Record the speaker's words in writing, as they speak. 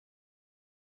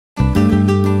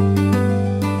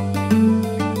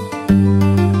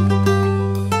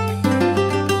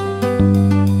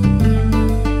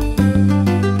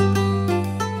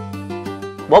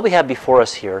what we have before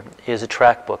us here is a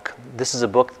track book. This is a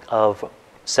book of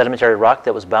sedimentary rock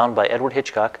that was bound by Edward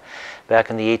Hitchcock back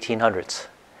in the 1800s.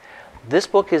 This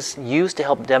book is used to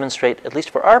help demonstrate, at least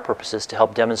for our purposes, to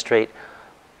help demonstrate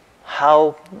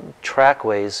how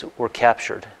trackways were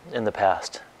captured in the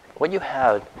past. What you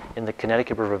had in the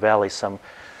Connecticut River Valley some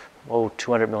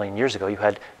 200 million years ago, you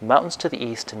had mountains to the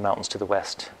east and mountains to the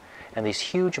west. And these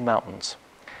huge mountains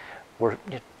were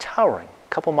towering, a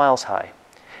couple miles high.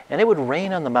 And it would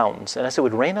rain on the mountains, and as it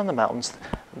would rain on the mountains,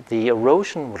 the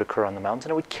erosion would occur on the mountains,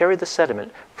 and it would carry the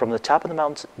sediment from the top of the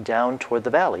mountains down toward the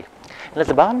valley. And at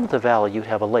the bottom of the valley, you'd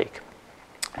have a lake.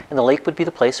 And the lake would be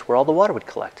the place where all the water would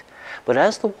collect. But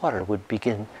as the water would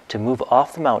begin to move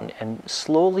off the mountain and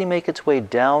slowly make its way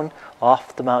down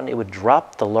off the mountain, it would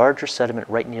drop the larger sediment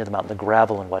right near the mountain, the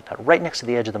gravel and whatnot, right next to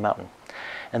the edge of the mountain.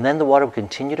 And then the water would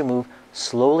continue to move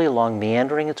slowly along,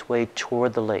 meandering its way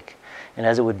toward the lake. And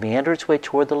as it would meander its way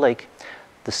toward the lake,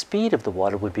 the speed of the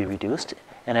water would be reduced.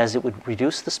 And as it would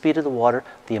reduce the speed of the water,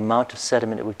 the amount of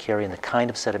sediment it would carry and the kind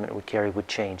of sediment it would carry would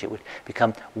change. It would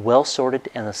become well sorted,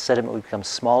 and the sediment would become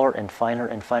smaller and finer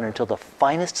until the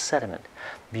finest sediment,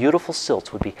 beautiful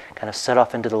silts, would be kind of set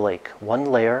off into the lake. One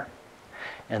layer,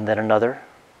 and then another,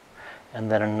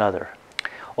 and then another.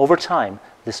 Over time,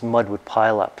 this mud would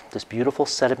pile up. This beautiful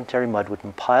sedimentary mud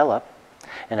would pile up,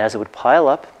 and as it would pile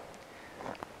up,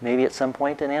 maybe at some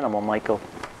point an animal might go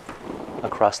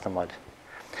across the mud.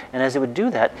 And as it would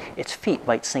do that, its feet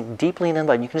might sink deeply in the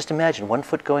mud. You can just imagine one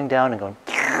foot going down and going,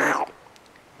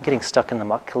 getting stuck in the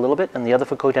muck a little bit, and the other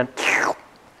foot going down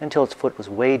until its foot was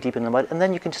way deep in the mud. And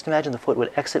then you can just imagine the foot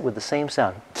would exit with the same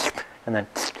sound, and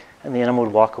the animal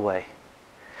would walk away.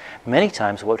 Many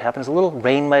times what would happen is a little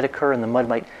rain might occur and the mud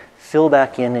might fill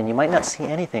back in, and you might not see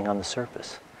anything on the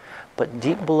surface. But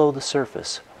deep below the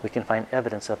surface, we can find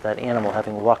evidence of that animal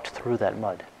having walked through that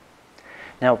mud.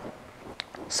 Now,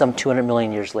 some 200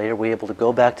 million years later, we're able to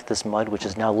go back to this mud, which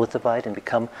is now lithified and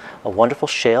become a wonderful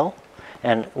shale.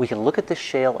 And we can look at this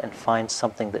shale and find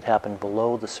something that happened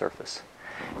below the surface.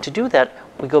 To do that,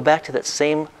 we go back to that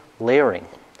same layering.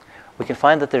 We can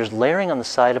find that there's layering on the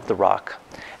side of the rock.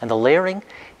 And the layering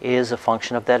is a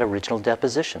function of that original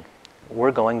deposition.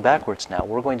 We're going backwards now.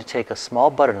 We're going to take a small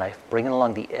butter knife, bring it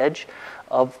along the edge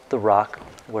of the rock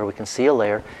where we can see a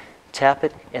layer, tap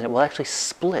it, and it will actually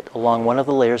split along one of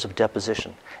the layers of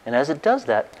deposition. And as it does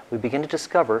that, we begin to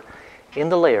discover in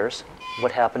the layers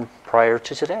what happened prior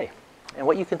to today. And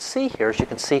what you can see here is you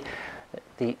can see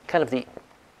the kind of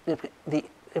the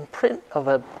imprint of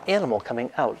an animal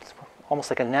coming out, it's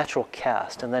almost like a natural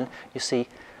cast. And then you see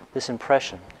this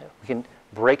impression. We can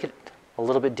break it a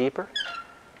little bit deeper,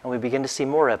 and we begin to see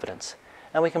more evidence.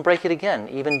 And we can break it again,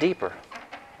 even deeper.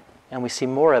 And we see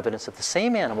more evidence of the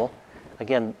same animal,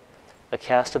 again, a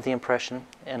cast of the impression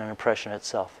and an impression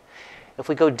itself. If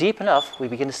we go deep enough, we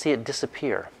begin to see it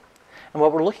disappear. And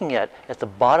what we're looking at the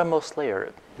bottommost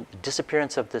layer, the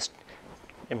disappearance of this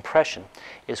impression,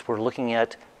 is we're looking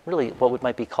at really what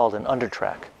might be called an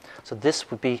undertrack. So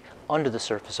this would be under the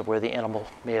surface of where the animal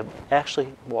may have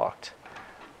actually walked.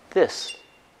 This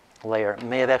layer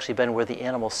may have actually been where the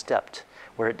animal stepped,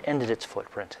 where it ended its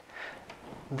footprint.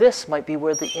 This might be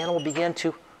where the animal began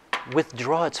to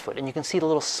withdraw its foot, and you can see the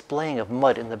little splaying of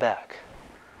mud in the back.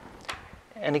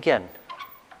 And again,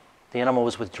 the animal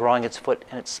was withdrawing its foot,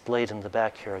 and it splayed in the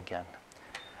back here again.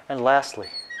 And lastly,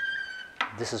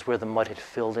 this is where the mud had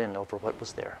filled in over what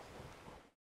was there.